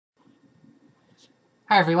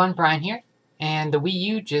Hi everyone, Brian here. And the Wii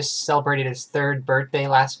U just celebrated its third birthday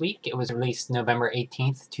last week. It was released November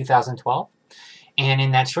 18th, 2012. And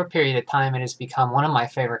in that short period of time, it has become one of my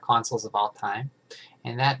favorite consoles of all time.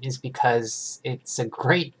 And that is because it's a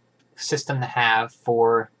great system to have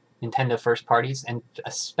for Nintendo first parties and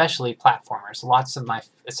especially platformers. Some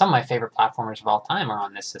of my favorite platformers of all time are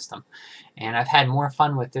on this system. And I've had more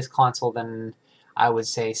fun with this console than I would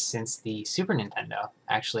say since the Super Nintendo.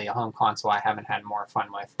 Actually, a home console I haven't had more fun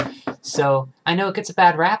with. So I know it gets a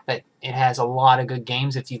bad rap, but it has a lot of good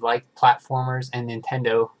games if you like platformers and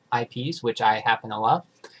Nintendo IPs, which I happen to love.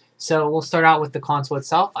 So we'll start out with the console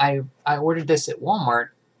itself. I ordered this at Walmart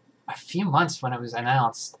a few months when it was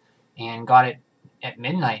announced and got it at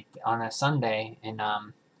midnight on a Sunday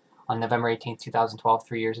on November 18th, 2012,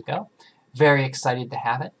 3 years ago. Very excited to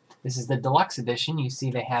have it. This is the deluxe edition. You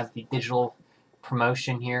see they have the digital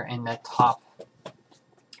promotion here in the top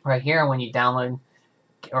right here. When you download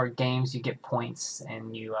or games, you get points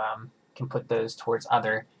and you can put those towards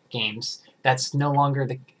other games. That's no longer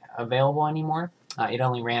available anymore. It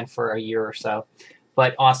only ran for a year or so,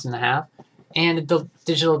 but awesome to have. And the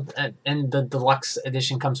digital and the deluxe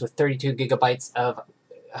edition comes with 32 gigabytes of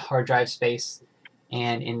hard drive space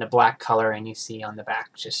and in the black color, and you see on the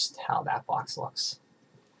back just how that box looks.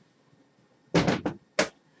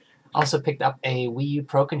 Also picked up a Wii U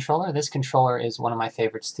Pro controller. This controller is one of my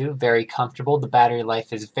favorites too. Very comfortable. The battery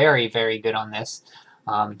life is very, very good on this.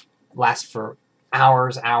 Lasts for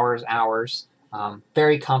hours.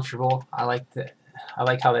 Very comfortable. I like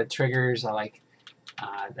how it triggers. I like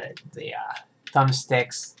the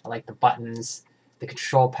thumbsticks. I like the buttons. The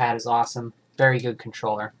control pad is awesome. Very good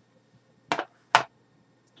controller.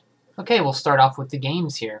 Okay, we'll start off with the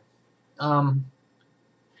games here.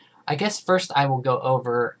 I guess first I will go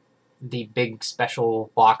over the big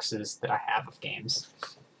special boxes that I have of games.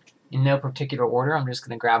 In no particular order, I'm just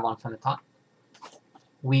going to grab one from the top.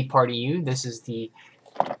 Wii Party U. This is the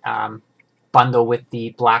bundle with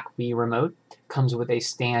the black Wii remote. Comes with a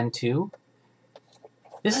stand too.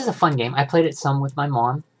 This is a fun game. I played it some with my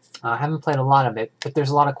mom. I haven't played a lot of it, but there's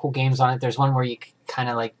a lot of cool games on it. There's one where you kind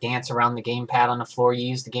of like dance around the gamepad on the floor. You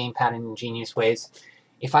use the gamepad in ingenious ways.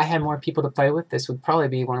 If I had more people to play with, this would probably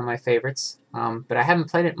be one of my favorites. But I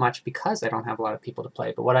haven't played it much because I don't have a lot of people to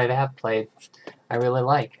play. But what I have played, I really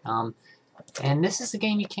like. And this is a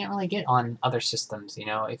game you can't really get on other systems. You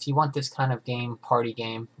know, if you want this kind of game, party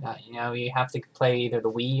game, you know, you have to play either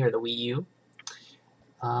the Wii or the Wii U.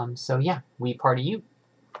 So yeah, Wii Party U.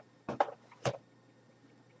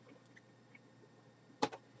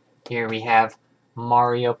 Here we have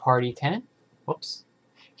Mario Party 10. Whoops.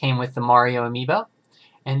 Came with the Mario amiibo.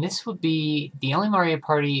 And this would be the only Mario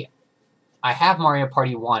Party. I have Mario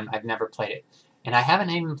Party 1. I've never played it. And I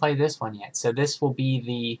haven't even played this one yet. So this will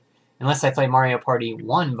be unless I play Mario Party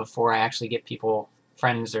 1 before I actually get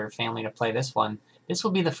friends or family to play this one, this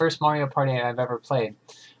will be the first Mario Party I've ever played.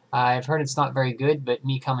 I've heard it's not very good, but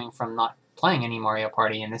me coming from not playing any Mario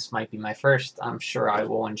Party, and this might be my first, I'm sure I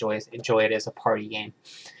will enjoy it as a party game.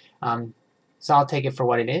 So I'll take it for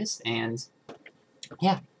what it is, and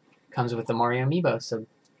yeah. Comes with the Mario amiibo, so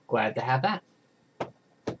glad to have that.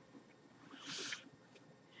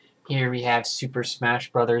 Here we have Super Smash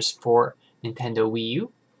Bros. For Nintendo Wii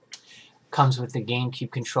U. Comes with the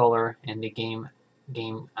GameCube controller and the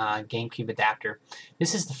GameCube adapter.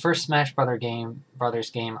 This is the first Smash Brothers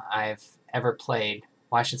game I've ever played.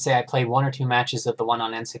 Well, I should say I played 1 or 2 matches of the one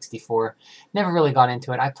on N64. Never really got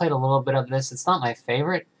into it. I played a little bit of this. It's not my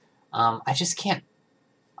favorite. I just can't.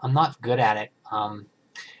 I'm not good at it.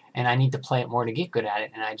 And I need to play it more to get good at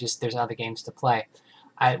it, and there's other games to play.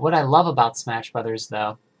 What I love about Smash Brothers,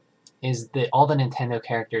 though, is all the Nintendo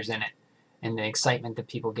characters in it, and the excitement that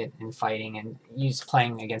people get in fighting and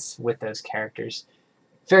playing with those characters.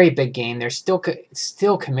 Very big game. They're still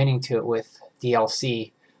committing to it with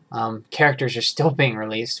DLC. Characters are still being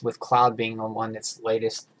released, with Cloud being the one that's the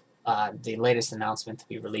latest announcement to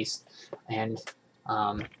be released, and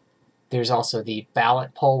there's also the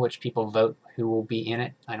ballot poll, which people vote who will be in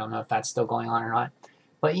it. I don't know if that's still going on or not.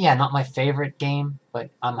 But yeah, not my favorite game, but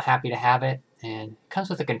I'm happy to have it. And it comes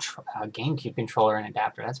with a GameCube controller and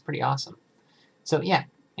adapter. That's pretty awesome. So yeah,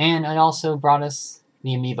 and it also brought us the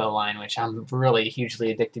amiibo line, which I'm really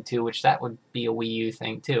hugely addicted to, which that would be a Wii U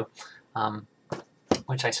thing too.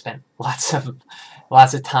 Which I spent lots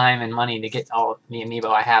of time and money to get all the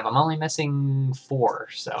amiibo I have. I'm only missing 4,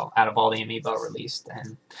 so out of all the amiibo released,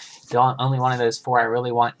 and the only one of those 4 I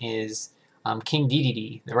really want is King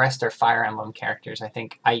Dedede. The rest are Fire Emblem characters. I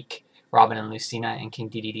think Ike, Robin, and Lucina, and King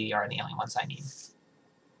Dedede are the only ones I need.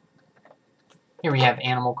 Here we have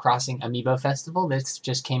Animal Crossing Amiibo Festival. This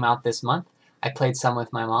just came out this month. I played some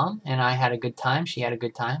with my mom, and I had a good time. She had a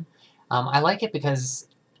good time. I like it because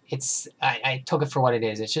I took it for what it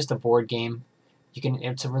is. It's just a board game.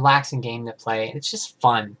 It's a relaxing game to play. It's just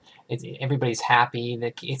fun. Everybody's happy.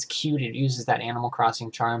 It's cute. It uses that Animal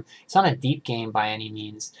Crossing charm. It's not a deep game by any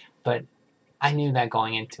means, but I knew that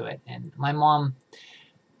going into it. And my mom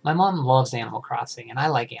loves Animal Crossing, and I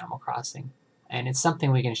like Animal Crossing. And it's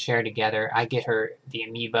something we can share together. I get her the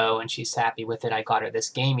amiibo, and she's happy with it. I got her this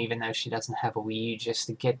game, even though she doesn't have a Wii U, just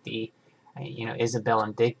to get the, Isabelle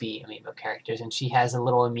and Digby amiibo characters. And she has a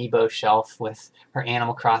little amiibo shelf with her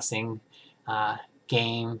Animal Crossing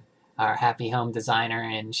game, our Happy Home Designer,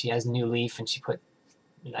 and she has New Leaf, and she put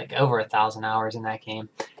like over 1,000 hours in that game.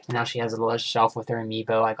 And now she has a little shelf with her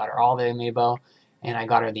amiibo. I got her all the amiibo, and I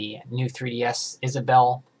got her the new 3DS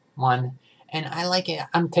Isabelle one. And I like it.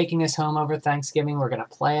 I'm taking this home over Thanksgiving. We're going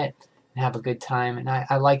to play it and have a good time. And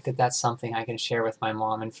I like that that's something I can share with my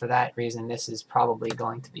mom. And for that reason, this is probably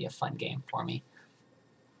going to be a fun game for me.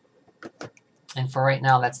 And for right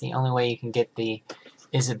now, that's the only way you can get the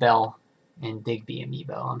Isabelle and Digby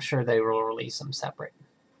amiibo. I'm sure they will release them separate.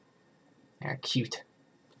 They're cute.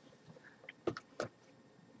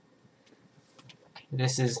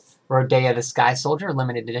 This is Rodea the Sky Soldier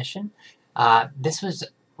Limited Edition. This was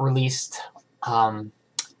released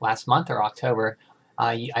last month or October.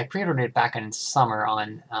 I pre-ordered it back in summer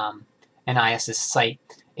on NIS's site.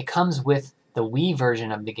 It comes with the Wii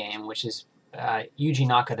version of the game, which is Yuji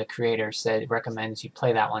Naka, the creator, recommends you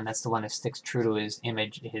play that one. That's the one that sticks true to his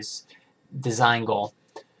image, his design goal,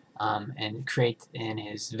 and create in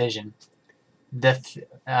his vision. The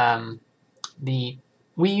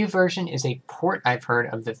Wii U version is a port, I've heard,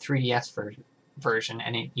 of the 3DS version,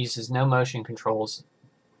 and it uses no motion controls,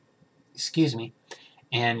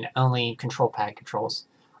 and only control pad controls.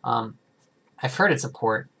 I've heard it's a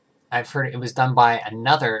port. I've heard it was done by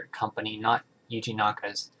another company, not Yuji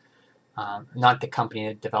Naka's, not the company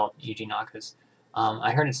that developed Yuji Naka's.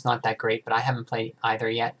 I heard it's not that great, but I haven't played either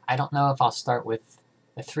yet. I don't know if I'll start with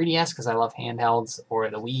the 3DS because I love handhelds, or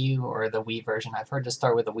the Wii U, or the Wii version. I've heard to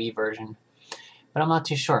start with the Wii version, but I'm not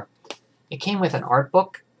too sure. It came with an art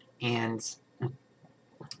book and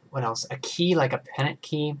what else? A key, like a pennant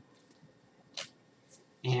key.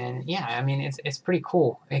 And yeah, I mean, it's pretty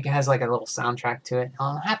cool. It has like a little soundtrack to it.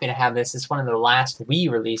 I'm happy to have this. It's one of the last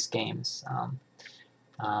Wii release games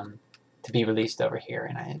to be released over here,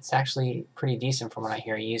 and it's actually pretty decent from what I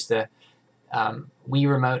hear. You use the Wii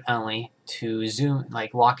remote only to zoom,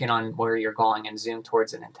 like lock in on where you're going and zoom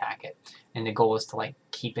towards it and attack it. And the goal is to like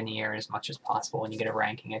keep in the air as much as possible, and you get a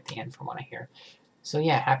ranking at the end from what I hear. So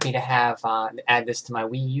yeah, happy to have add this to my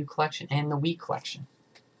Wii U collection and the Wii collection.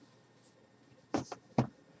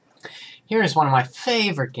 Here is one of my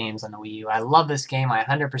favorite games on the Wii U. I love this game. I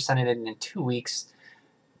 100%ed it in 2 weeks.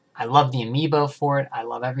 I love the amiibo for it. I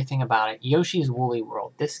love everything about it. Yoshi's Woolly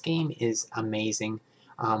World. This game is amazing.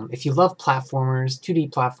 If you love platformers,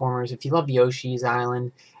 2D platformers, if you love Yoshi's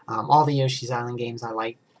Island, all the Yoshi's Island games I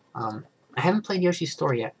like. I haven't played Yoshi's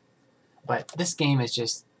Story yet, but this game is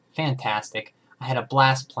just fantastic. I had a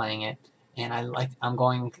blast playing it, and I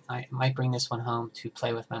might bring this one home to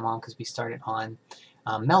play with my mom because we started on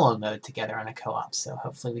mellow mode together on a co-op, so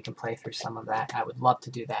hopefully we can play through some of that. I would love to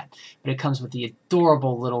do that. But it comes with the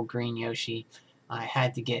adorable little green Yoshi. I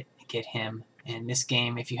had to get him. And this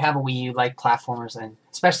game, if you have a Wii U, like platformers, and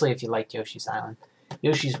especially if you like Yoshi's Island,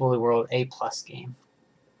 Yoshi's Woolly World, A+ game.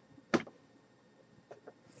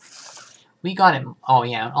 We got it, oh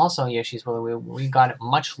yeah, and also Yoshi's Woolly World, we got it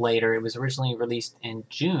much later. It was originally released in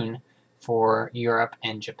June for Europe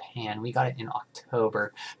and Japan. We got it in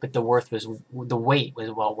October, but the wait was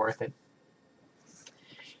well worth it.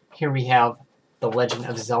 Here we have The Legend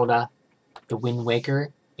of Zelda, The Wind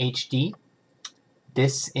Waker HD.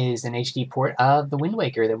 This is an HD port of The Wind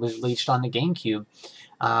Waker that was released on the GameCube.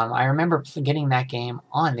 I remember getting that game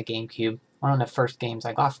on the GameCube. One of the first games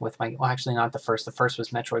I got with my, well, actually not the first. The first was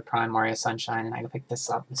Metroid Prime, Mario Sunshine, and I picked this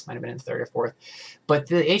up. This might have been in third or fourth. But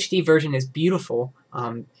the HD version is beautiful.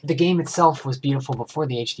 The game itself was beautiful before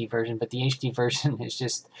the HD version, but the HD version is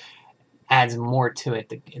just adds more to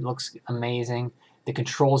it. It looks amazing. The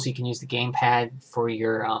controls, you can use the gamepad for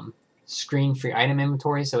your screen for your item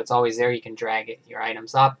inventory, so it's always there. You can drag your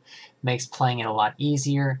items up. Makes playing it a lot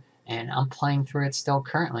easier, and I'm playing through it still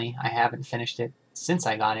currently. I haven't finished it since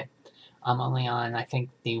I got it. I'm only on, I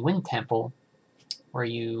think, the Wind Temple, where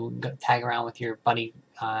you tag around with your buddy,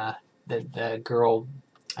 the girl,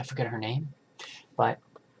 I forget her name, but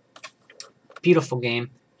beautiful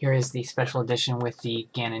game. Here is the special edition with the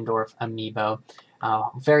Ganondorf amiibo.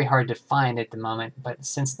 Very hard to find at the moment, but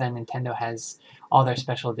since then Nintendo has all their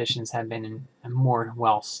special editions have been in more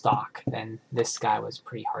well stock than this guy was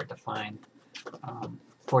pretty hard to find.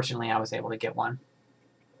 Fortunately, I was able to get one.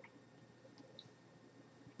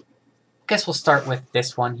 Guess we'll start with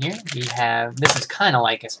this one here. We have, this is kind of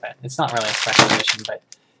like it's not really a special edition, but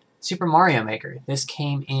Super Mario Maker. This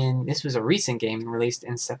came in, this was a recent game released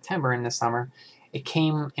in September in the summer. It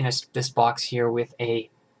came in this box here with a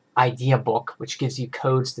idea book, which gives you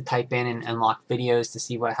codes to type in and unlock videos to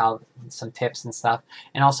see how some tips and stuff,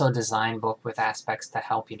 and also a design book with aspects to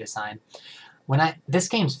help you design. This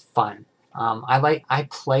game's fun. I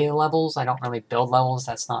play levels. I don't really build levels.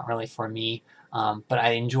 That's not really for me. But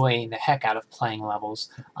I enjoy the heck out of playing levels.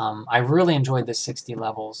 I really enjoyed the 60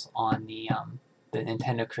 levels on the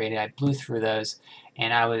Nintendo created. I blew through those,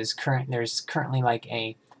 and there's currently like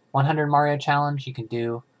a 100 Mario challenge you can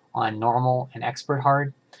do on normal and expert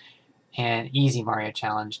hard, and easy Mario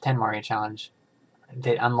challenge, 10 Mario challenge,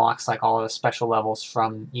 that unlocks like all of the special levels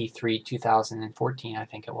from E3 2014, I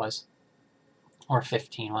think it was, or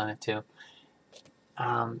 15, one of the two.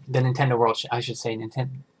 The Nintendo World, I should say,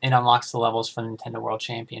 it unlocks the levels from Nintendo World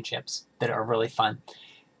Championships that are really fun.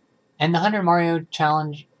 And the 100 Mario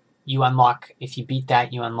Challenge, you unlock, if you beat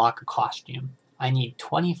that, you unlock a costume. I need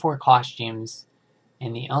 24 costumes,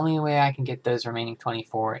 and the only way I can get those remaining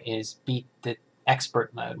 24 is beat the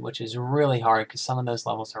expert mode, which is really hard because some of those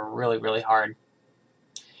levels are really, really hard.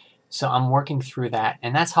 So I'm working through that,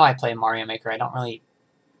 and that's how I play Mario Maker. I don't really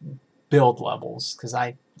build levels because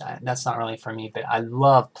that's not really for me, but I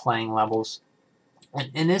love playing levels.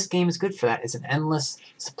 And this game is good for that. It's an endless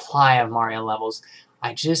supply of Mario levels.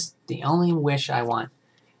 The only wish I want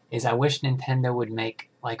is I wish Nintendo would make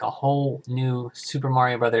like a whole new Super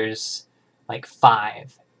Mario Brothers like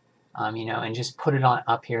 5, you know, and just put it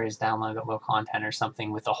up here as downloadable content or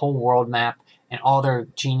something with the whole world map and all their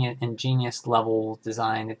ingenious level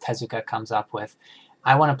design that Tezuka comes up with.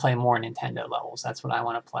 I want to play more Nintendo levels. That's what I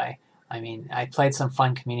want to play. I mean, I played some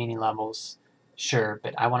fun community levels, sure,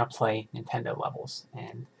 but I want to play Nintendo levels,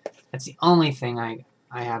 and that's the only thing I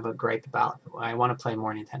have a gripe about. I want to play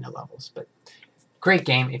more Nintendo levels, but great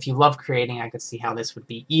game. If you love creating, I could see how this would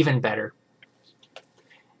be even better.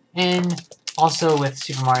 And also with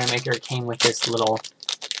Super Mario Maker, it came with this little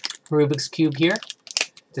Rubik's Cube here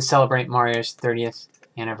to celebrate Mario's 30th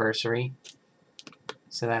anniversary,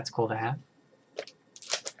 so that's cool to have.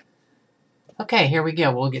 Okay, here we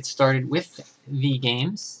go. We'll get started with the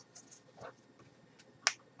games.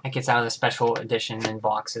 That gets out of the special edition and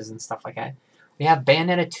boxes and stuff like that. We have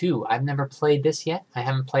Bayonetta 2. I've never played this yet. I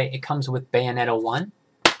haven't played. It comes with Bayonetta 1.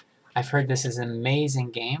 I've heard this is an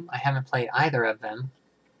amazing game. I haven't played either of them.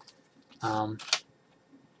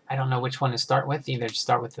 I don't know which one to start with. Either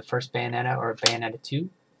start with the first Bayonetta or Bayonetta 2.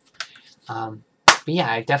 But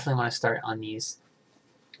yeah, I definitely want to start on these.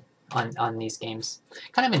 On these games.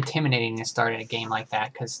 Kind of intimidating to start a game like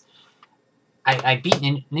that because I beat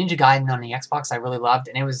Ninja Gaiden on the Xbox. I really loved,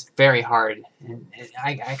 and it was very hard. And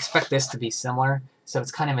I expect this to be similar, so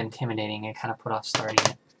it's kind of intimidating and kind of put off starting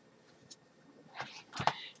it.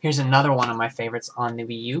 Here's another one of my favorites on the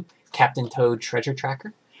Wii U, Captain Toad Treasure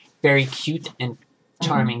Tracker. Very cute and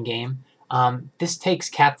charming game. This takes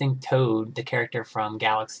Captain Toad, the character from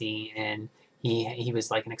Galaxy, and he was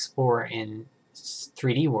like an explorer in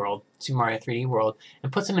 3D World, Super Mario 3D World,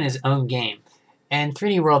 and puts him in his own game. And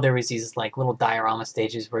 3D World, there was these like little diorama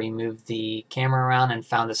stages where you moved the camera around and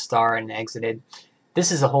found a star and exited.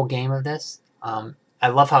 This is a whole game of this. I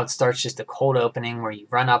love how it starts just a cold opening where you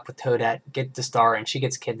run up with Toadette, get the star, and she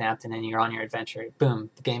gets kidnapped, and then you're on your adventure. Boom,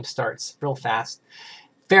 the game starts real fast.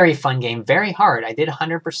 Very fun game, very hard. I did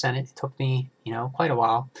 100% it. It took me, you know, quite a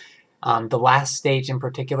while. The last stage in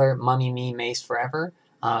particular, Mummy Me Maze Forever.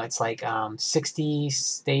 It's like 60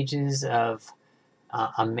 stages of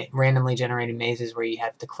randomly generated mazes where you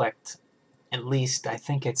have to collect at least, I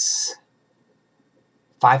think it's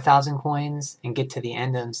 5,000 coins and get to the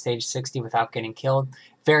end of stage 60 without getting killed.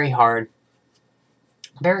 Very hard.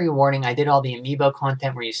 Very rewarding. I did all the amiibo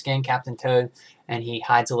content where you scan Captain Toad and he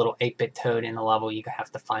hides a little 8-bit Toad in the level. You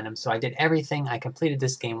have to find him. So I did everything. I completed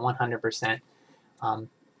this game 100%.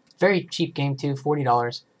 Very cheap game too,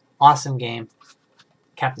 $40. Awesome game.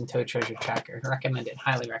 Captain Toad Treasure Tracker. Recommend it.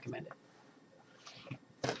 Highly recommend it.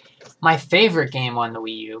 My favorite game on the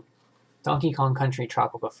Wii U, Donkey Kong Country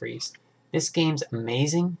Tropical Freeze. This game's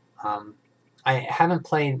amazing. I haven't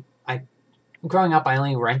played... Growing up, I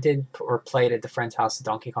only rented or played at the friend's house the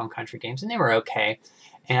Donkey Kong Country games, and they were okay.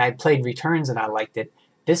 And I played Returns, and I liked it.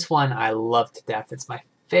 This one, I loved to death. It's my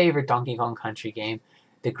favorite Donkey Kong Country game.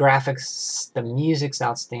 The graphics, the music's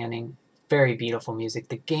outstanding. very beautiful music.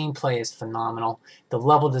 The gameplay is phenomenal. The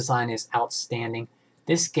level design is outstanding.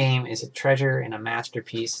 This game is a treasure and a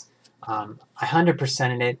masterpiece. I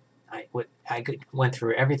 100%ed it. I went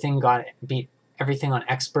through everything, beat everything on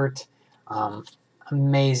expert.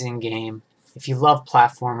 Amazing game. If you love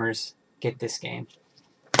platformers, get this game.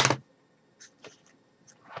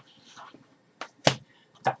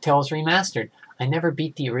 DuckTales Remastered. I never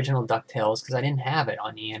beat the original DuckTales because I didn't have it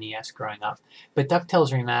on the NES growing up. But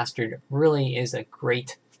DuckTales Remastered really is a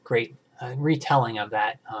great retelling of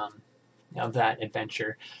that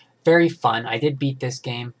adventure. Very fun. I did beat this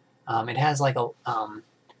game. It has like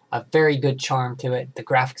a very good charm to it. The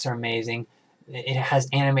graphics are amazing. It has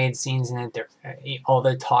animated scenes in it.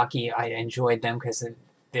 Although talky, I enjoyed them because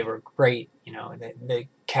they were great. You know, the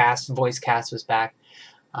voice cast was back.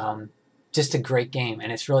 Just a great game, and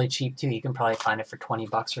it's really cheap too. You can probably find it for 20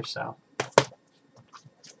 bucks or so.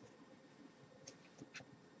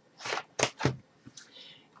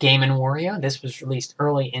 Game & Wario. This was released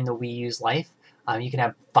early in the Wii U's life. You can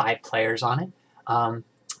have 5 players on it. I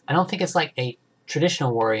don't think it's like a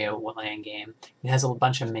traditional Wario Land game. It has a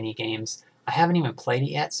bunch of mini games. I haven't even played it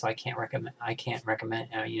yet, so I can't recommend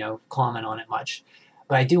comment on it much.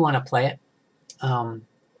 But I do want to play it.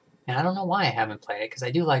 And I don't know why I haven't played it, because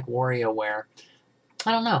I do like WarioWare.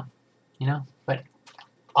 I don't know, but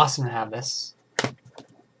awesome to have this.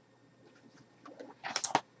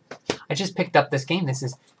 I just picked up this game. This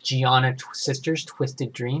is Giana Sisters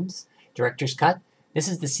Twisted Dreams Director's Cut. This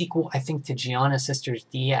is the sequel, I think, to Giana Sisters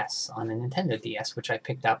DS on the Nintendo DS, which I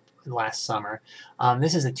picked up last summer.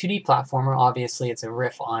 This is a 2D platformer. Obviously, it's a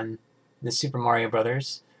riff on the Super Mario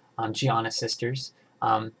Brothers, Giana Sisters.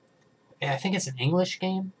 I think it's an English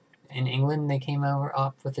game. In England, they came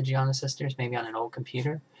up with the Giana Sisters, maybe on an old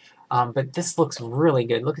computer. But this looks really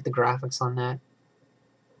good. Look at the graphics on that.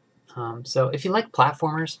 So if you like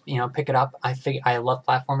platformers, pick it up. I love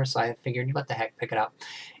platformers, so I figured, what the heck, pick it up.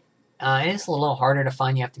 It is a little harder to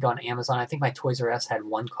find. You have to go on Amazon. I think my Toys R Us had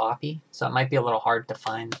 1 copy, so it might be a little hard to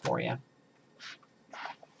find for you.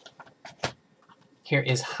 Here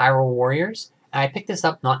is Hyrule Warriors. I picked this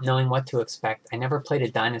up not knowing what to expect. I never played a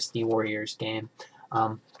Dynasty Warriors game.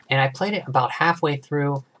 And I played it about halfway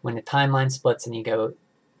through when the timeline splits and you go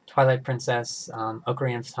Twilight Princess,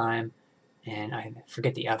 Ocarina of Time, and I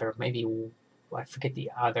forget the other,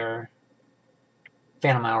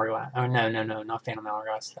 Phantom Hourglass. Oh, no, not Phantom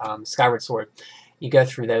Hourglass. Skyward Sword. You go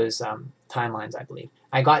through those timelines, I believe.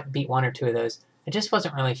 I beat 1 or 2 of those. I just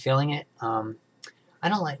wasn't really feeling it. I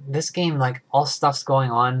don't like this game, like all stuff's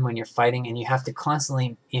going on when you're fighting and you have to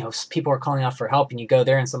constantly, people are calling out for help and you go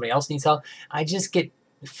there and somebody else needs help. I just get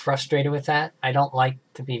frustrated with that. I don't like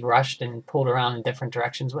to be rushed and pulled around in different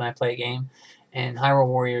directions when I play a game. And Hyrule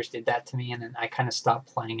Warriors did that to me, and then I kind of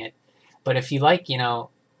stopped playing it. But if you like,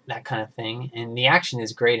 that kind of thing, and the action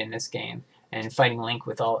is great in this game, and fighting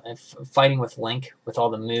with Link with all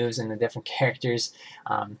the moves and the different characters,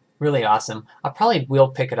 really awesome. I probably will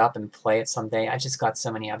pick it up and play it someday. I just got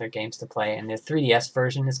so many other games to play, and the 3DS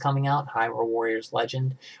version is coming out, Hyrule Warriors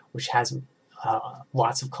Legend, which has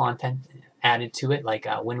lots of content added to it, like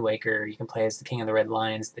Wind Waker. You can play as the King of the Red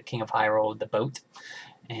Lions, the King of Hyrule, the boat,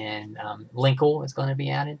 and Linkle is going to be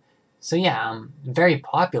added. So yeah, very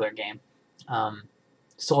popular game.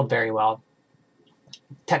 Sold very well.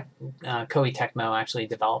 Koei Tecmo actually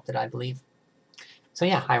developed it, I believe. So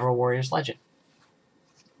yeah, Hyrule Warriors Legend.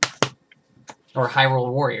 Or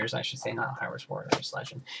Hyrule Warriors, I should say, not Hyrule Warriors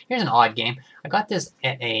Legend. Here's an odd game. I got this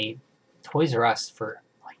at a Toys R Us for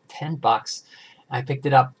like 10 bucks. I picked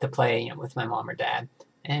it up to play with my mom or dad,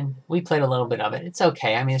 and we played a little bit of it. It's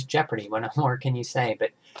okay. I mean, it's Jeopardy. What more can you say? But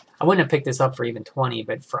I wouldn't have picked this up for even 20,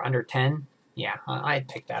 but for under 10, yeah, I'd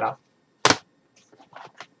pick that up.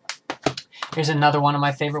 Here's another one of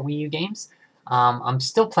my favorite Wii U games. I'm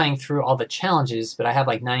still playing through all the challenges, but I have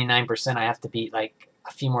like 99%. I have to beat like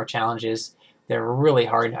a few more challenges. They're really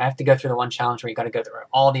hard. I have to go through the one challenge where you got to go through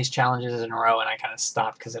all these challenges in a row, and I kind of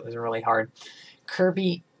stopped because it was really hard.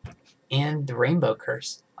 Kirby and the Rainbow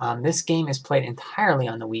Curse. This game is played entirely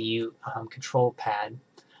on the Wii U control pad,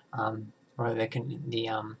 or the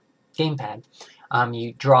gamepad.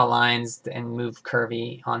 You draw lines and move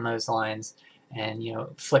Kirby on those lines, and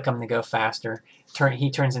flick them to go faster. He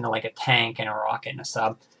turns into like a tank and a rocket and a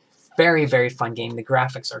sub. Very, very fun game. The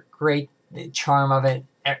graphics are great. The charm of it,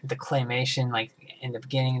 the claymation, like in the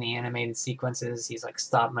beginning, the animated sequences, he's like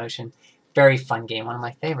stop motion. Very fun game. One of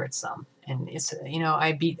my favorites. And it's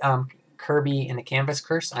I beat Kirby and the Canvas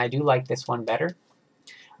Curse. I do like this one better.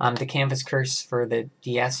 The Canvas Curse for the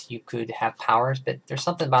DS, you could have powers, but there's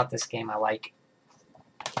something about this game I like.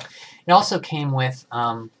 It also came with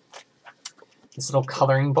this little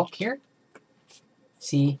coloring book here.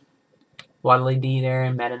 See? Waddly Dee there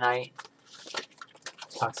in Meta Knight.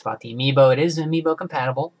 Talks about the amiibo. It is amiibo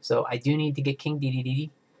compatible, so I do need to get King Dedede.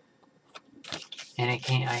 And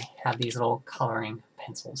I have these little coloring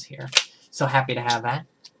pencils here. So happy to have that.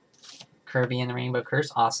 Kirby and the Rainbow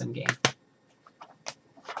Curse, awesome game.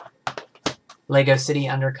 Lego City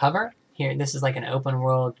Undercover. Here, this is like an open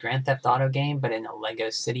world Grand Theft Auto game, but in a Lego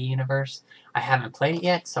City universe. I haven't played it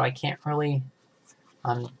yet, so I can't really,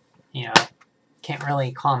 can't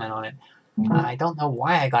really comment on it. I don't know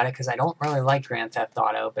why I got it, because I don't really like Grand Theft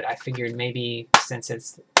Auto, but I figured maybe since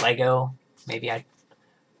it's Lego, maybe I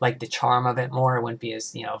like the charm of it more. It wouldn't be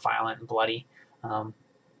as, violent and bloody.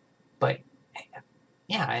 But,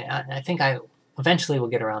 yeah, I think I eventually will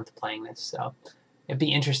get around to playing this, so it'd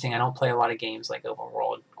be interesting. I don't play a lot of games like open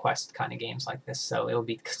world quest kind of games like this, so it'll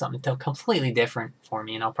be something completely different for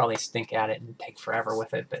me, and I'll probably stink at it and take forever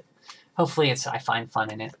with it, but hopefully I find fun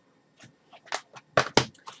in it.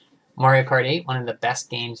 Mario Kart 8, one of the best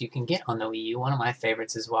games you can get on the Wii U, one of my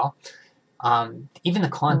favorites as well. Even the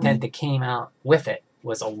content that came out with it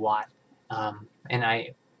was a lot, and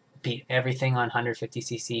I beat everything on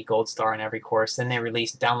 150cc Gold Star in every course. Then they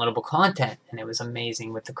released downloadable content, and it was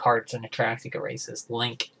amazing with the karts and the tracks you could race as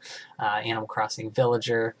Link, Animal Crossing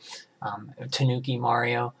Villager, Tanuki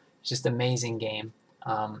Mario. It's just an amazing game.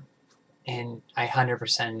 And I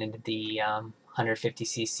 100% into the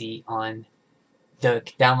 150cc on the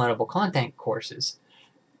downloadable content courses.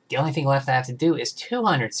 The only thing left I have to do is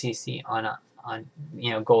 200cc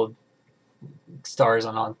on Gold Stars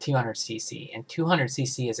on 200cc, and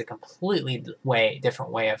 200cc is a completely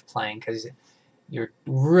different way of playing, because you're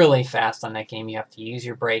really fast on that game. You have to use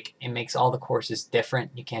your brake. It makes all the courses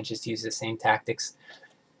different. You can't just use the same tactics.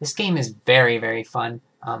 This game is very, very fun.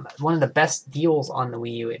 One of the best deals on the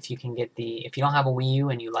Wii U, if you don't have a Wii U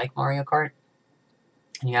and you like Mario Kart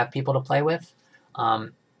and you have people to play with,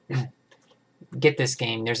 get this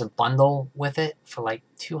game. There's a bundle with it for like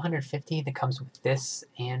 $250 that comes with this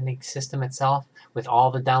and the system itself with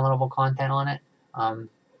all the downloadable content on it.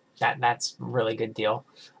 That's a really good deal.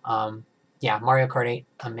 Yeah, Mario Kart 8,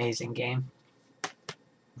 amazing game.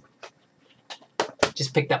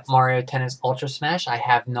 Just picked up Mario Tennis Ultra Smash. I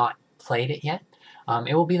have not played it yet.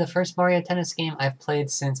 It will be the first Mario Tennis game I've played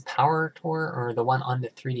since Power Tour, or the one on the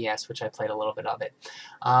 3DS, which I played a little bit of it.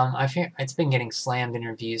 I fear it's been getting slammed in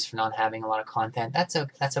reviews for not having a lot of content.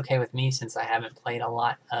 That's okay with me, since I haven't played a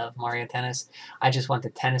lot of Mario Tennis. I just want the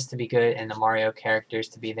tennis to be good, and the Mario characters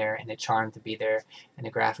to be there, and the charm to be there, and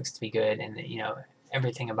the graphics to be good, and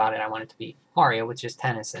everything about it. I want it to be Mario with just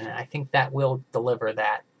tennis, and I think that will deliver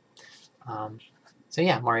that. So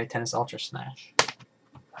yeah, Mario Tennis Ultra Smash.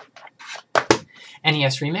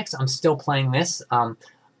 NES Remix, I'm still playing this.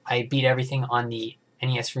 I beat everything on the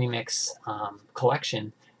NES Remix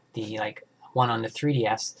collection, the one on the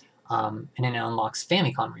 3DS, and then it unlocks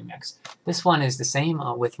Famicom Remix. This one is the same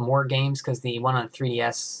with more games, because the one on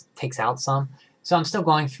 3DS takes out some. So I'm still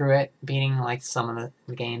going through it, beating some of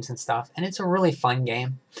the games and stuff, and it's a really fun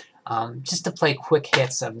game. Just to play quick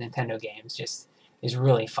hits of Nintendo games just is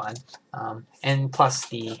really fun. And plus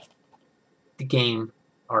the game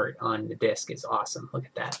art on the disc is awesome. Look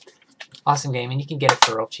at that. Awesome game, and you can get it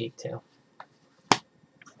for real cheap too.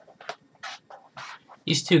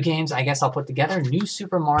 These two games I guess I'll put together. New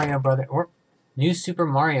Super Mario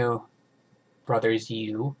Brothers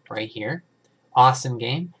U right here. Awesome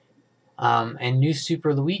game. And New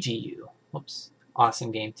Super Luigi U. Whoops.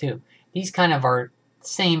 Awesome game too. These kind of are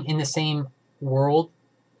in the same world,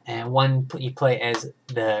 and one you play as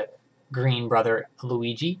the green brother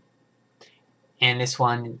Luigi, and this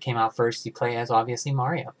one came out first. You play as obviously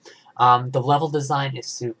Mario. The level design is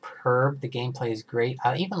superb. The gameplay is great.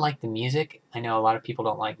 I even like the music. I know a lot of people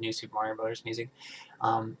don't like New Super Mario Brothers music.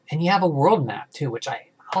 And you have a world map too, which I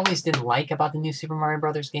always didn't like about the New Super Mario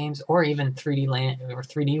Brothers games, or even 3D Land or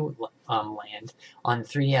 3D Land on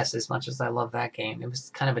 3DS. As much as I love that game, it was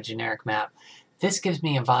kind of a generic map. This gives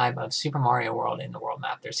me a vibe of Super Mario World in the world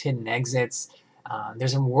map. There's hidden exits.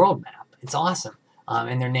 There's a world map. It's awesome.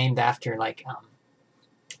 And they're named after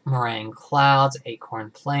Meringue Clouds, Acorn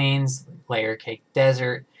Plains, Layer Cake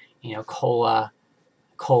Desert, Cola.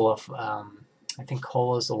 I think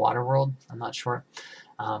Cola is the water world. I'm not sure.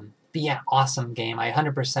 But yeah, awesome game. I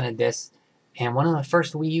 100%ed this, and one of the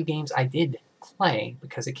first Wii U games I did play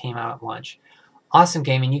because it came out at launch. Awesome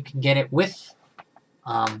game, and you can get it with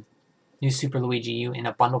New Super Luigi U in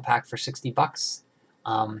a bundle pack for $60,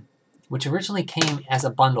 which originally came as a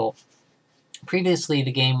bundle. Previously,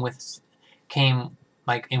 the game came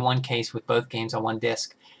in one case with both games on one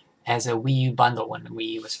disc as a Wii U bundle when the Wii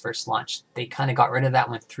U was first launched. They kind of got rid of that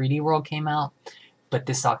when 3D World came out, but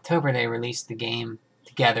this October they released the game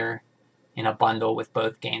together in a bundle with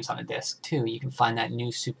both games on a disc too. You can find that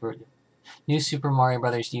new Super Mario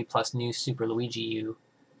Brothers U plus New Super Luigi U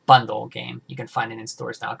bundle game. You can find it in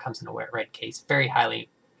stores now. It comes in a red case. Very highly,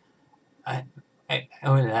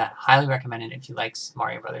 highly recommended if you like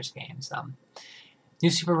Mario Brothers games. New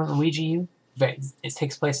Super Luigi U. It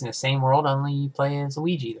takes place in the same world, only you play as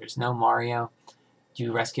Luigi. There's no Mario.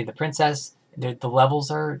 You rescue the princess. The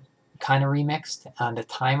levels are kind of remixed. The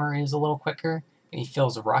timer is a little quicker. It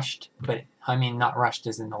feels rushed, but I mean not rushed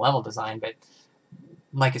as in the level design, but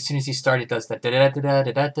like as soon as you start, it does that da da da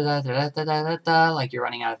da da da da da da da like you're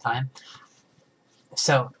running out of time.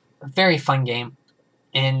 So a very fun game,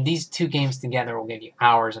 and these two games together will give you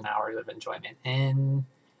hours and hours of enjoyment. And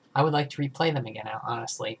I would like to replay them again.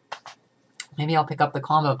 Honestly, maybe I'll pick up the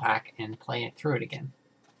combo pack and play it through it again.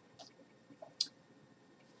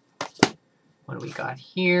 What do we got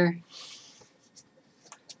here?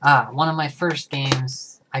 One of my first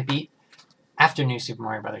games I beat after New Super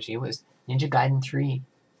Mario Bros. U was Ninja Gaiden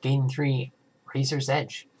 3, Razor's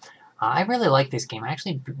Edge. I really like this game. I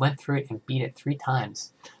actually went through it and beat it 3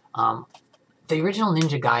 times. The original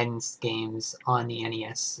Ninja Gaiden games on the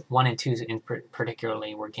NES, 1 and 2 in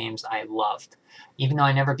particularly, were games I loved. Even though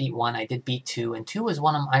I never beat 1, I did beat 2, and 2 was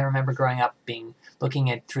one of them I remember growing up looking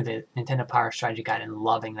at through the Nintendo Power Strategy Guide and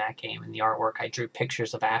loving that game and the artwork. I drew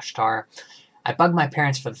pictures of Ashtar. I bugged my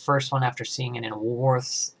parents for the first one after seeing it in a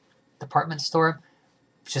Woolworth's department store,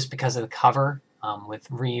 just because of the cover with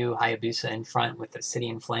Ryu Hayabusa in front with the city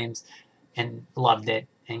in flames, and loved it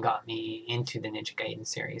and got me into the Ninja Gaiden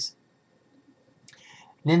series.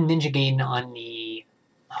 And then Ninja Gaiden on the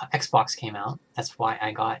Xbox came out. That's why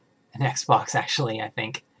I got an Xbox, actually, I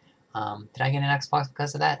think. Did I get an Xbox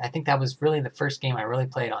because of that? I think that was really the first game I really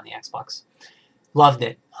played on the Xbox. Loved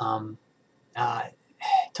it.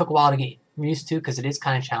 Took a while to get used to because it is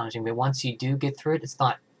kind of challenging, but once you do get through it, it's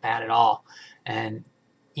not bad at all. And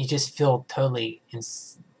you just feel totally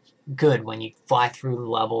good when you fly through the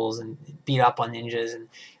levels and beat up on ninjas. And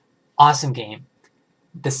awesome game.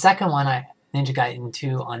 The second one, Ninja Gaiden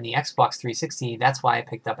 2 on the Xbox 360, that's why I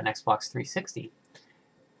picked up an Xbox 360.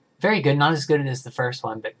 Very good, not as good as the first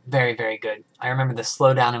one, but very, very good. I remember the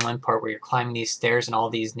slowdown in one part where you're climbing these stairs and all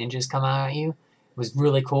these ninjas come out at you. It was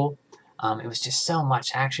really cool. It was just so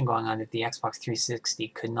much action going on that the Xbox 360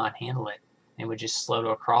 could not handle it. It would just slow to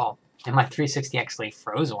a crawl. And my 360 actually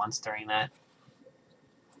froze once during that.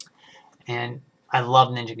 And I love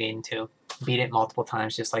Ninja Gaiden 2. Beat it multiple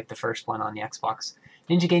times, just like the first one on the Xbox.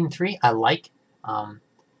 Ninja Gaiden 3, I like. And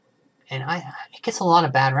it gets a lot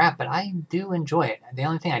of bad rap, but I do enjoy it. The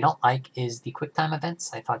only thing I don't like is the QuickTime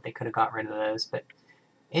events. I thought they could have got rid of those, but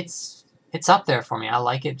it's up there for me. I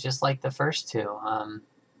like it just like the first two.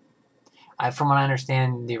 From what I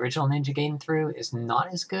understand, the original Ninja Gaiden 3 is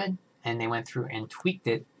not as good, and they went through and tweaked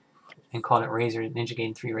it and called it Ninja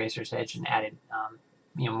Gaiden 3 Razor's Edge, and added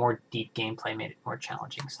more deep gameplay, made it more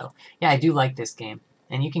challenging. So yeah, I do like this game,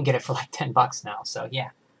 and you can get it for like $10 now. So yeah,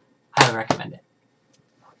 highly recommend it.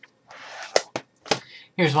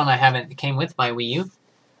 Here's one I haven't. It came with my Wii U.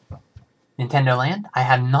 Nintendo Land. I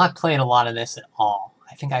have not played a lot of this at all.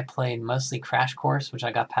 I think I played mostly Crash Course, which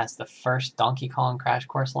I got past the first Donkey Kong Crash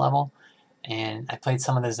Course level, and I played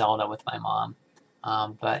some of the Zelda with my mom.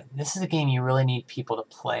 But this is a game you really need people to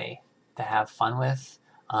play to have fun with.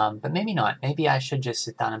 But maybe not. Maybe I should just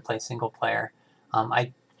sit down and play single player.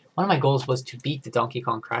 One of my goals was to beat the Donkey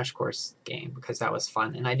Kong Crash Course game because that was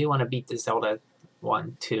fun, and I do want to beat the Zelda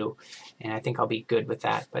one too, and I think I'll be good with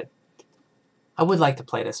that. But I would like to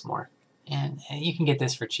play this more, and you can get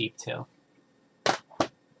this for cheap too.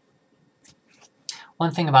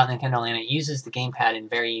 One thing about Nintendo Land, it uses the gamepad in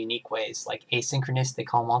very unique ways, like asynchronous, they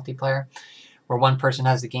call multiplayer, where one person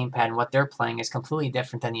has the gamepad and what they're playing is completely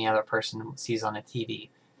different than the other person sees on a TV.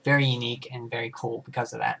 Very unique and very cool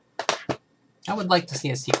because of that. I would like to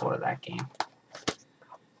see a sequel to that game.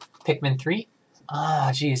 Pikmin 3.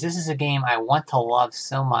 Geez, this is a game I want to love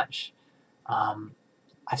so much.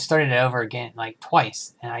 I've started it over again like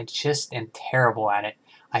twice, and I just am terrible at it.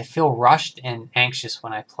 I feel rushed and anxious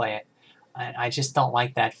when I play it. I just don't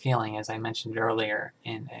like that feeling, as I mentioned earlier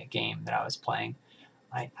in a game that I was playing.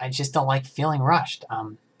 I just don't like feeling rushed.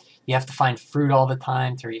 You have to find fruit all the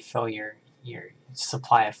time to refill your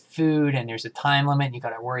supply of food, and there's a time limit, and you got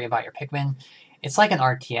to worry about your Pikmin. It's like an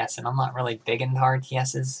RTS, and I'm not really big into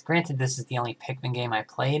RTSs. Granted, this is the only Pikmin game I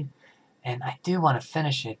played, and I do want to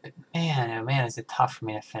finish it, but man, oh man, is it tough for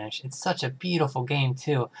me to finish. It's such a beautiful game,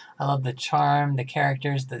 too. I love the charm, the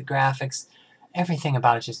characters, the graphics. Everything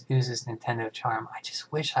about it just oozes Nintendo charm. I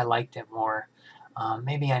just wish I liked it more.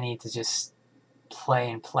 Maybe I need to just play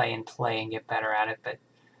and play and play and get better at it, but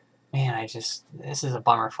Man, this is a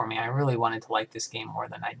bummer for me. I really wanted to like this game more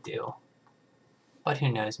than I do. But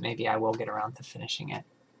who knows, maybe I will get around to finishing it.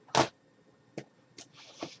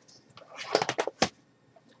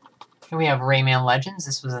 Here we have Rayman Legends.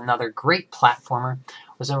 This was another great platformer.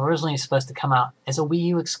 It was originally supposed to come out as a Wii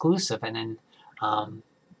U exclusive, and then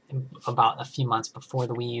about a few months before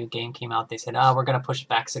the Wii U game came out, they said, oh, we're going to push it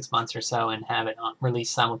back 6 months or so and have it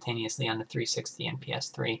released simultaneously on the 360 and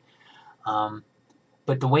PS3.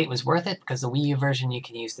 But the wait was worth it, because the Wii U version, you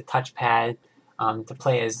can use the touchpad to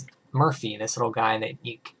play as Murphy, this little guy that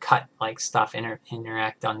you can cut like stuff,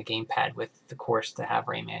 interact on the gamepad with the course to have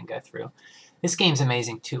Rayman go through. This game's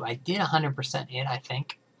amazing too. I did 100% it, I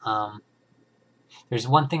think. There's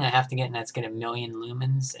one thing I have to get, and that's get 1,000,000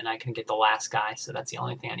 lumens, and I can get the last guy, so that's the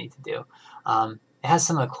only thing I need to do. It has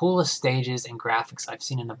some of the coolest stages and graphics I've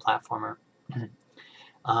seen in a platformer.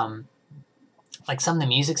 Like some of the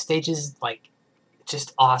music stages, like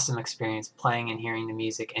just awesome experience playing and hearing the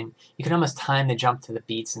music, and you can almost time the jump to the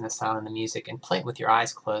beats and the sound of the music and play it with your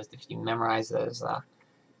eyes closed if you memorize those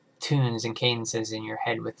tunes and cadences in your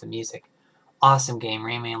head with the music. Awesome game,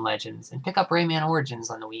 Rayman Legends, and pick up Rayman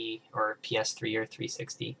Origins on the Wii or PS3 or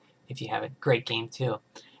 360 if you have it. Great game too.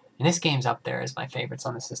 And this game's up there as my favorites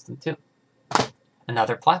on the system too.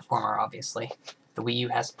 Another platformer, obviously. The Wii U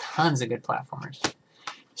has tons of good platformers.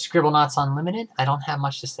 Scribblenauts Unlimited, I don't have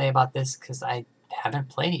much to say about this because I haven't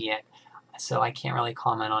played it yet, so I can't really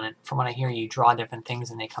comment on it. From what I hear, you draw different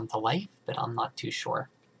things and they come to life, but I'm not too sure.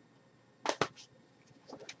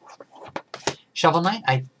 Shovel Knight,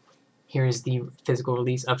 here is the physical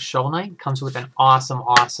release of Shovel Knight. It comes with an awesome,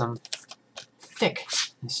 awesome, thick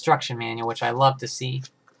instruction manual, which I love to see.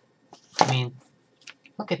 I mean,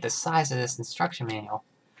 look at the size of this instruction manual.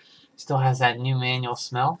 Still has that new manual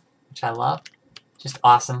smell, which I love. Just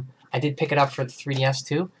awesome. I did pick it up for the 3DS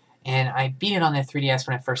too, and I beat it on the 3DS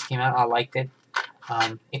when it first came out. I liked it.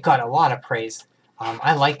 It got a lot of praise.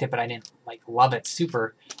 I liked it, but I didn't love it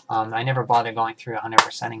super. I never bothered going through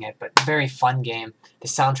 100%ing it, but very fun game. The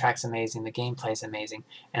soundtrack's amazing, the gameplay's amazing,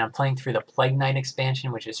 and I'm playing through the Plague Knight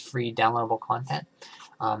expansion, which is free downloadable content.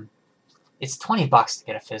 It's $20 to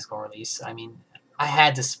get a physical release. I mean, I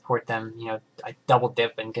had to support them. You know, I double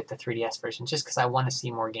dip and get the 3DS version just because I want to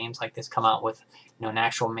see more games like this come out with, you know, an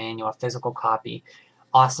actual manual, a physical copy,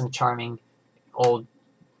 awesome, charming, old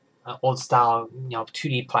style, you know,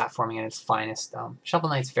 2D platforming at its finest. Shovel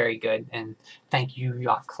Knight's very good, and thank you,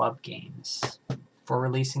 Yacht Club Games, for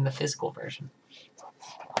releasing the physical version.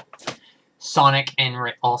 Sonic and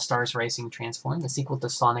All-Stars Racing Transform, the sequel to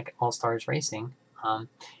Sonic All-Stars Racing.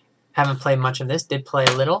 Haven't played much of this, did play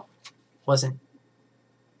a little. Wasn't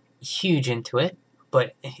huge into it,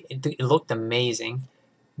 but it looked amazing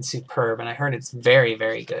and superb, and I heard it's very,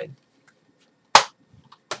 very good.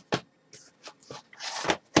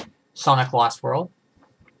 Sonic Lost World.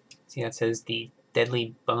 See, that says the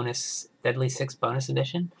Deadly 6 bonus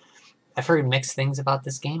edition. I've heard mixed things about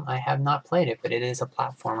this game. I have not played it, but it is a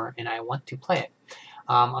platformer, and I want to play it.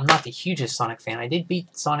 I'm not the hugest Sonic fan. I did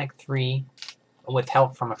beat Sonic 3 with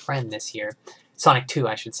help from a friend this year. Sonic 2,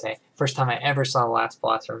 I should say. First time I ever saw the last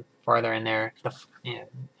boss, or farther in there.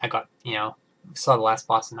 I got, you know, saw the last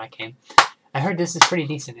boss in that game. I heard this is pretty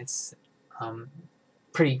decent. It's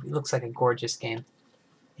it looks like a gorgeous game.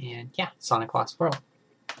 And yeah, Sonic Lost World.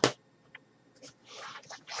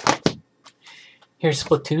 Here's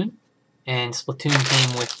Splatoon, and Splatoon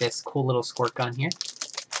came with this cool little squirt gun here.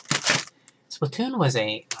 Splatoon was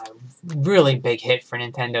a really big hit for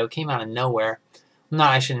Nintendo. Came out of nowhere. No,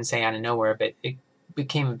 I shouldn't say out of nowhere, but it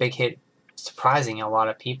became a big hit, surprising a lot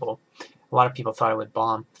of people. A lot of people thought it would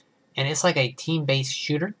bomb. And it's like a team-based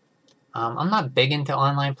shooter. I'm not big into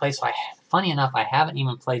online play, so funny enough, I haven't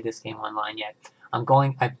even played this game online yet.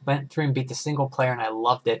 I went through and beat the single player, and I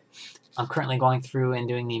loved it. I'm currently going through and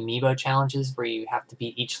doing the amiibo challenges, where you have to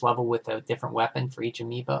beat each level with a different weapon for each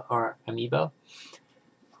amiibo.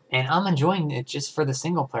 And I'm enjoying it just for the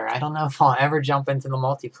single player. I don't know if I'll ever jump into the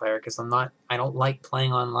multiplayer, because I don't like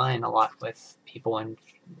playing online a lot with people in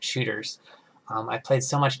shooters. I played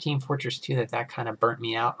so much Team Fortress 2 that kind of burnt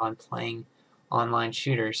me out on playing online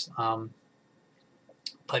shooters.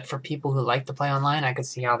 But for people who like to play online, I could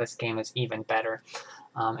see how this game is even better.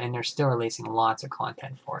 And they're still releasing lots of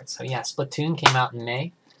content for it. So yeah, Splatoon came out in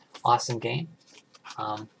May. Awesome game.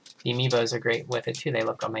 The amiibos are great with it too. They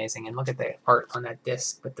look amazing. And look at the art on that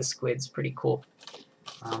disc with the squids. Pretty cool.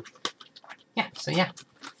 Yeah, so yeah.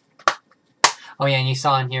 Oh yeah, and you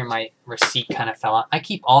saw in here my receipt kind of fell out. I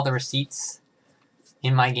keep all the receipts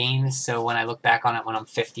in my games, so when I look back on it when I'm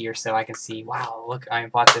 50 or so, I can see, wow, look, I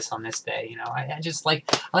bought this on this day. You know, I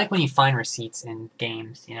like when you find receipts in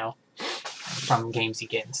games. You know, from games you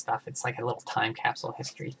get and stuff. It's like a little time capsule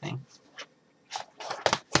history thing.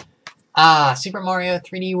 Super Mario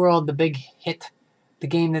 3D World, the big hit. The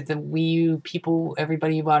game that the Wii U people,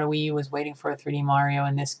 everybody who bought a Wii U was waiting for a 3D Mario,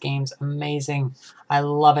 and this game's amazing. I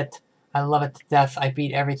love it. I love it to death. I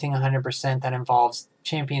beat everything 100%. That involves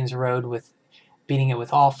Champions Road, with beating it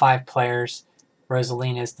with all 5 players.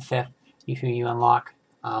 Rosalina is the 5th, who you unlock.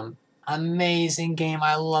 Amazing game.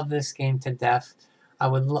 I love this game to death.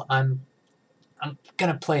 I'm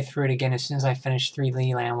gonna play through it again as soon as I finish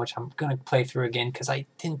 3D Land, which I'm gonna play through again because I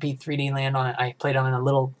didn't beat 3D Land on it. I played on a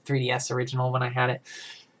little 3DS original when I had it.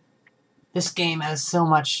 This game has so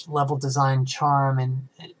much level design charm, and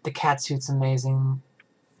the catsuit's amazing.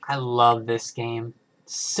 I love this game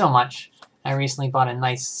so much. I recently bought a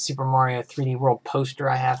nice Super Mario 3D World poster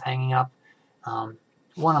I have hanging up.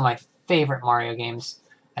 One of my favorite Mario games.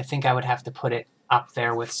 I think I would have to put it up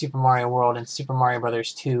there with Super Mario World and Super Mario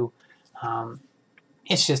Brothers 2.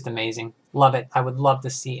 It's just amazing. Love it. I would love to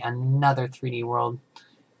see another 3D World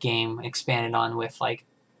game expanded on with, like,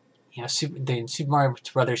 you know, the Super Mario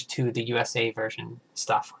Brothers 2, the USA version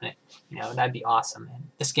stuff on it. You know, that'd be awesome. And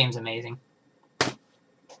this game's amazing.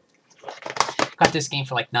 Got this game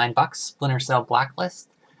for like $9. Splinter Cell Blacklist.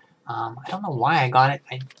 I don't know why I got it.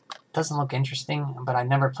 It doesn't look interesting, but I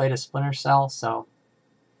never played a Splinter Cell, so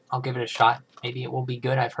I'll give it a shot. Maybe it will be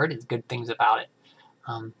good. I've heard good things about it.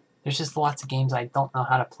 There's just lots of games I don't know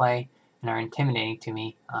how to play and are intimidating to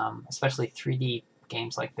me, especially 3D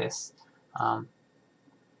games like this. But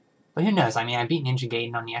who knows? I mean, I beat Ninja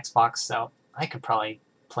Gaiden on the Xbox, so I could probably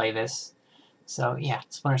play this. So yeah,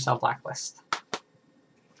 Splinter Cell Blacklist.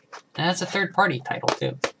 And that's a third-party title,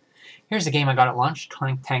 too. Here's a game I got at launch,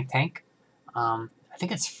 Tank Tank. I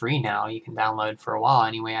think it's free now. You can download for a while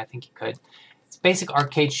anyway. I think you could. It's a basic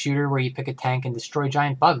arcade shooter where you pick a tank and destroy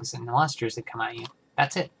giant bugs and monsters that come at you.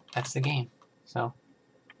 That's it. That's the game. So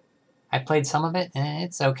I played some of it, and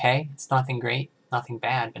it's okay. It's nothing great. Nothing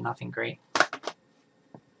bad, but nothing great.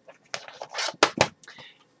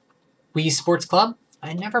 Wii Sports Club.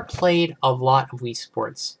 I never played a lot of Wii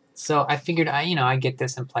Sports. So I figured I'd get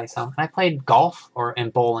this and play some. And I played golf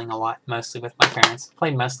and bowling a lot, mostly with my parents. I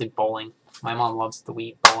played mostly bowling. My mom loves the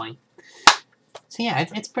Wii bowling. So yeah,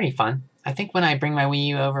 it's pretty fun. I think when I bring my Wii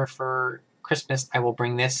U over for Christmas, I will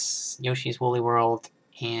bring this, Yoshi's Woolly World,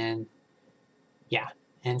 and yeah,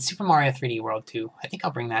 and Super Mario 3D World too. I think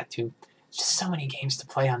I'll bring that too. Just so many games to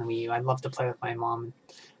play on the Wii U. I'd love to play with my mom,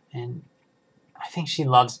 and I think she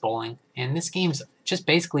loves bowling. And this game's just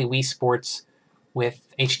basically Wii Sports with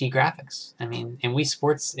HD graphics. I mean, and Wii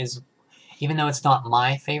Sports is, even though it's not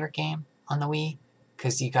my favorite game on the Wii,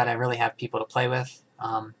 because you gotta really have people to play with,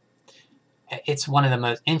 it's one of the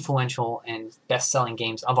most influential and best-selling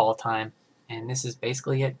games of all time. And this is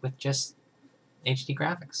basically it with just HD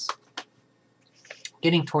graphics.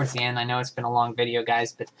 Getting towards the end, I know it's been a long video,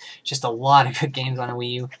 guys, but just a lot of good games on a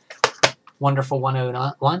Wii U. Wonderful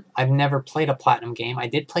 101. I've never played a Platinum game. I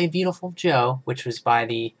did play Beautiful Joe, which was by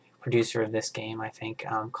the producer of this game, I think,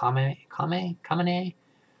 Kamene,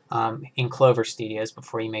 in Clover Studios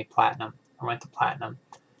before he made Platinum, or went to Platinum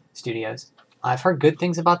Studios. I've heard good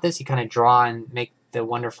things about this. You kind of draw and make the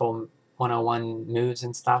wonderful 101 moves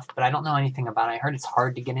and stuff, but I don't know anything about it. I heard it's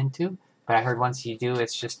hard to get into, but I heard once you do,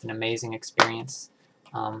 it's just an amazing experience.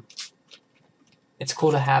 It's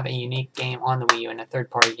cool to have a unique game on the Wii U and a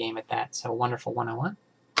third-party game at that, so Wonderful 101.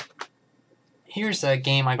 Here's a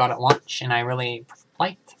game I got at launch, and I really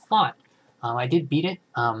liked a lot. I did beat it.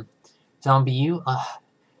 Zombie U.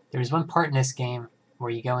 There's one part in this game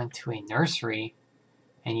where you go into a nursery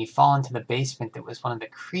and you fall into the basement that was one of the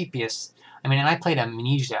creepiest. I mean, and I played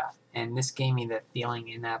Amnesia, and this gave me the feeling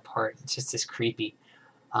in that part. It's just as creepy.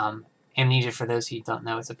 Amnesia, for those who don't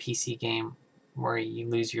know, it's a PC game where you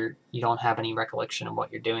don't have any recollection of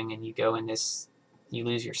what you're doing, and you go in this, you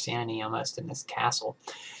lose your sanity almost in this castle.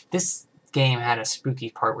 This game had a spooky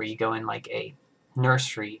part where you go in like a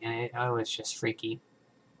nursery, and it was just freaky.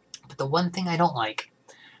 But the one thing I don't like,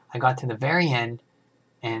 I got to the very end,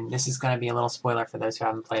 and this is going to be a little spoiler for those who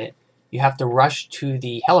haven't played it. You have to rush to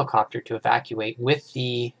the helicopter to evacuate with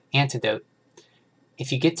the antidote.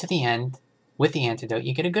 If you get to the end with the antidote,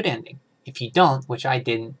 you get a good ending. If you don't, which I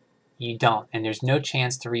didn't, you don't. And there's no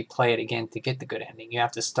chance to replay it again to get the good ending. You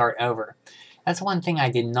have to start over. That's one thing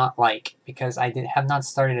I did not like, because I have not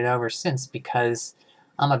started it over since, because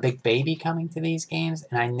I'm a big baby coming to these games,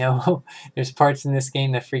 and I know there's parts in this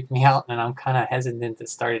game that freak me out, and I'm kind of hesitant to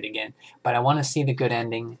start it again. But I want to see the good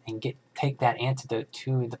ending and take that antidote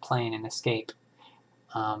to the plane and escape.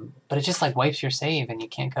 But it just like wipes your save, and you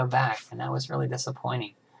can't go back, and that was really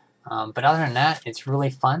disappointing. But other than that, it's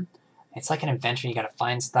really fun. It's like an adventure. You got to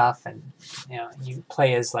find stuff, and you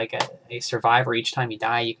play as like a survivor. Each time you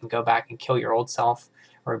die, you can go back and kill your old self,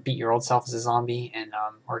 or beat your old self as a zombie,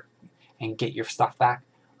 and get your stuff back.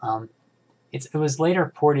 It was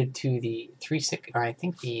later ported to the 360, or I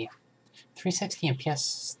think the 360 and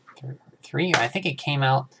PS3. Or I think it came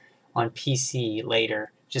out on PC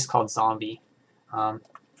later, just called Zombie.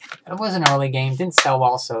 It was an early game, didn't sell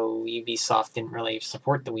well, so Ubisoft didn't really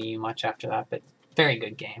support the Wii U much after that, but very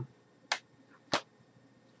good game.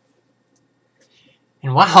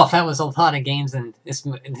 And wow, that was a lot of games, and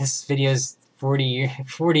this video is 40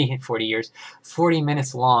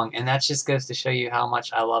 minutes long, and that just goes to show you how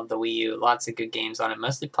much I love the Wii U. Lots of good games on it,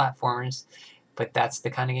 mostly platformers, but that's the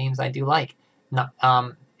kind of games I do like.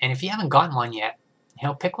 And if you haven't gotten one yet,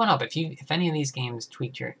 pick one up. If any of these games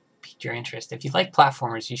piqued your interest, if you like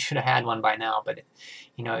platformers, you should have had one by now. But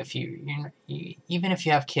even if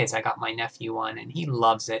you have kids, I got my nephew one, and he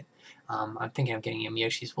loves it. I'm thinking of getting him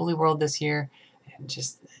Yoshi's Woolly World this year. And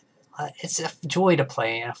just, it's a joy to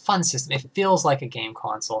play and a fun system. It feels like a game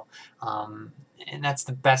console, and that's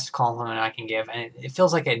the best compliment I can give. And it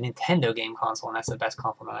feels like a Nintendo game console, and that's the best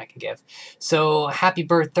compliment I can give. So happy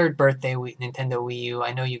third birthday, Nintendo Wii U.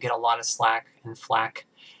 I know you get a lot of slack and flack.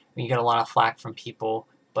 You get a lot of flack from people,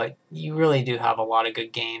 but you really do have a lot of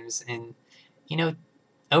good games. And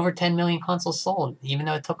over 10 million consoles sold. Even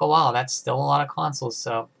though it took a while, that's still a lot of consoles.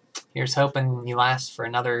 So here's hoping you last for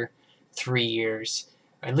another 3 years,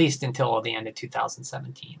 or at least until the end of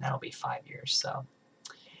 2017. That'll be 5 years. So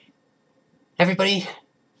everybody,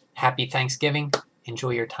 happy Thanksgiving. Enjoy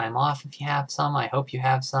your time off if you have some. I hope you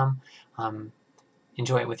have some.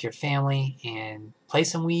 Enjoy it with your family, and play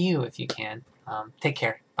some Wii U if you can. Take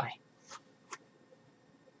care. Bye.